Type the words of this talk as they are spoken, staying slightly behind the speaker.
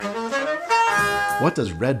What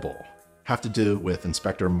does Red Bull have to do with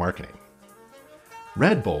inspector marketing?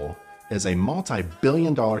 Red Bull is a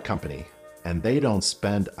multi-billion-dollar company, and they don't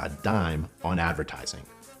spend a dime on advertising.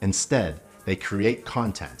 Instead, they create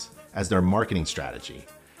content as their marketing strategy.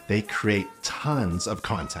 They create tons of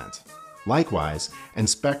content. Likewise,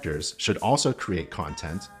 inspectors should also create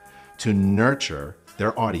content to nurture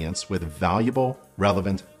their audience with valuable,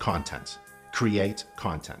 relevant content. Create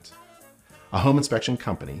content. A home inspection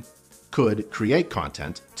company could create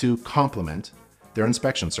content to complement their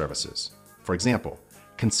inspection services. For example,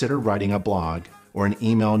 consider writing a blog or an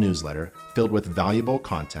email newsletter filled with valuable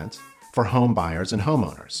content for home buyers and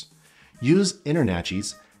homeowners. Use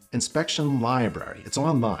InterNACHI's inspection library. It's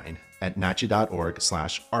online at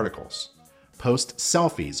nachi.org/articles. Post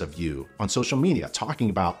selfies of you on social media talking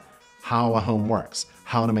about how a home works,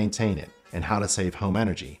 how to maintain it, and how to save home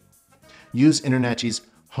energy. Use InterNACHI's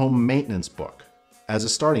home maintenance book as a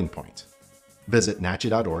starting point. Visit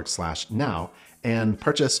nachi.org/now and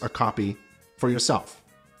purchase a copy for yourself.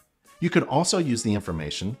 You could also use the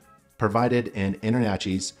information provided in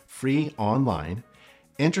InterNACHI's free online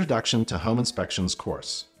Introduction to Home Inspections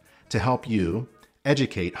course to help you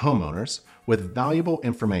educate homeowners with valuable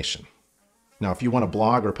information. Now, if you want to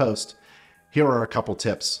blog or post, here are a couple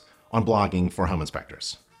tips on blogging for home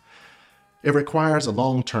inspectors. It requires a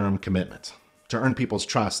long-term commitment. To earn people's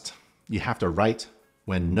trust, you have to write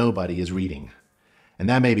when nobody is reading, and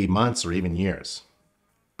that may be months or even years.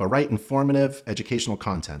 But write informative, educational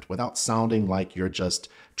content without sounding like you're just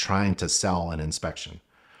trying to sell an inspection.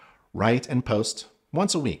 Write and post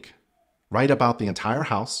once a week. Write about the entire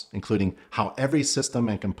house, including how every system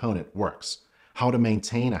and component works, how to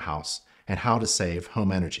maintain a house, and how to save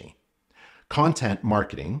home energy. Content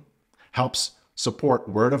marketing helps support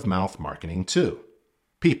word-of-mouth marketing too.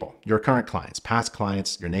 People, your current clients, past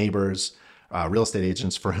clients, your neighbors, real estate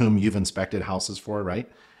agents for whom you've inspected houses for,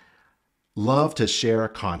 right? Love to share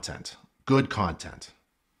content, good content.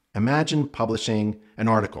 Imagine publishing an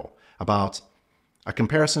article about a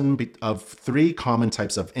comparison of 3 common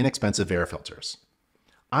types of inexpensive air filters.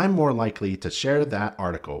 I'm more likely to share that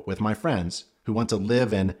article with my friends who want to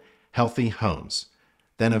live in healthy homes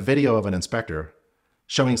than a video of an inspector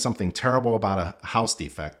showing something terrible about a house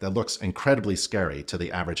defect that looks incredibly scary to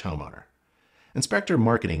the average homeowner. Inspector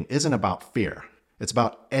marketing isn't about fear. It's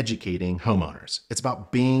about educating homeowners. It's about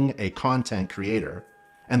being a content creator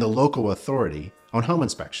and the local authority on home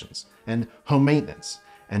inspections and home maintenance,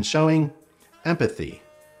 and showing empathy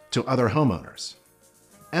to other homeowners.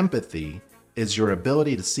 Empathy is your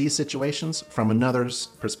ability to see situations from another's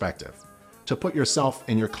perspective, to put yourself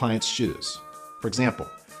in your client's shoes. For example,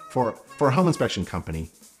 for a home inspection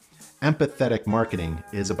company, empathetic marketing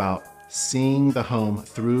is about seeing the home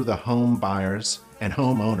through the home buyers and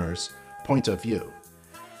homeowners' point of view.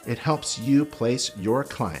 It helps you place your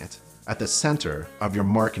client at the center of your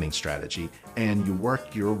marketing strategy, and you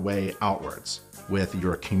work your way outwards with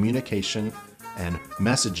your communication and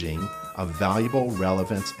messaging of valuable,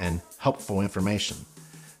 relevant, and helpful information.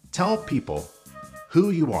 Tell people who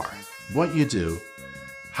you are, what you do,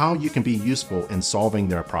 how you can be useful in solving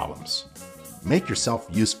their problems. Make yourself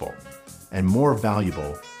useful and more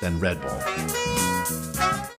valuable than Red Bull.